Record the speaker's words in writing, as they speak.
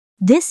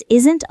This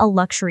isn't a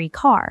luxury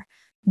car.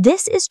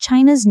 This is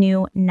China's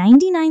new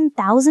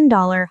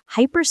 $99,000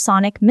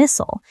 hypersonic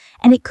missile,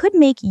 and it could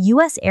make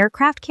U.S.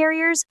 aircraft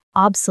carriers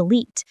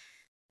obsolete.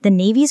 The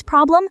Navy's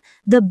problem?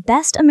 The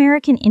best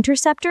American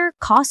interceptor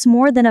costs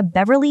more than a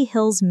Beverly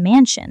Hills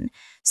mansion.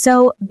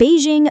 So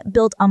Beijing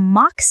built a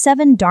Mach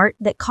 7 Dart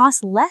that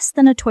costs less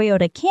than a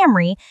Toyota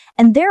Camry,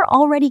 and they're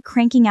already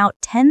cranking out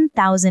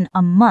 10,000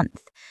 a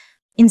month.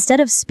 Instead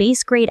of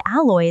space-grade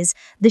alloys,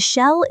 the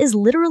shell is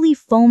literally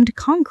foamed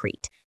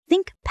concrete.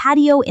 Think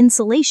patio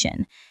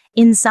insulation.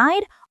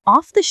 Inside,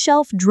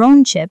 off-the-shelf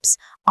drone chips,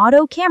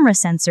 auto camera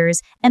sensors,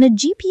 and a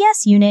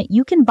GPS unit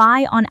you can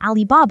buy on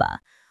Alibaba.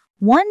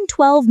 One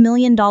 $12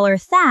 million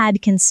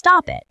THAAD can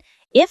stop it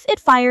if it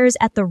fires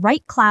at the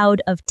right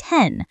cloud of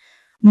 10.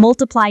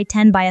 Multiply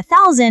 10 by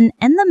 1,000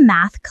 and the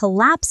math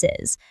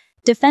collapses.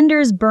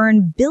 Defenders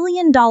burn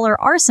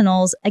billion-dollar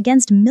arsenals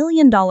against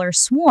million-dollar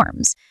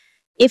swarms.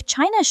 If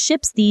China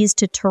ships these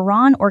to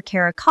Tehran or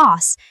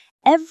Caracas,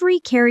 every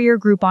carrier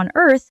group on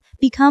Earth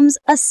becomes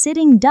a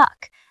sitting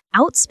duck,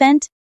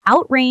 outspent,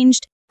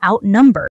 outranged, outnumbered.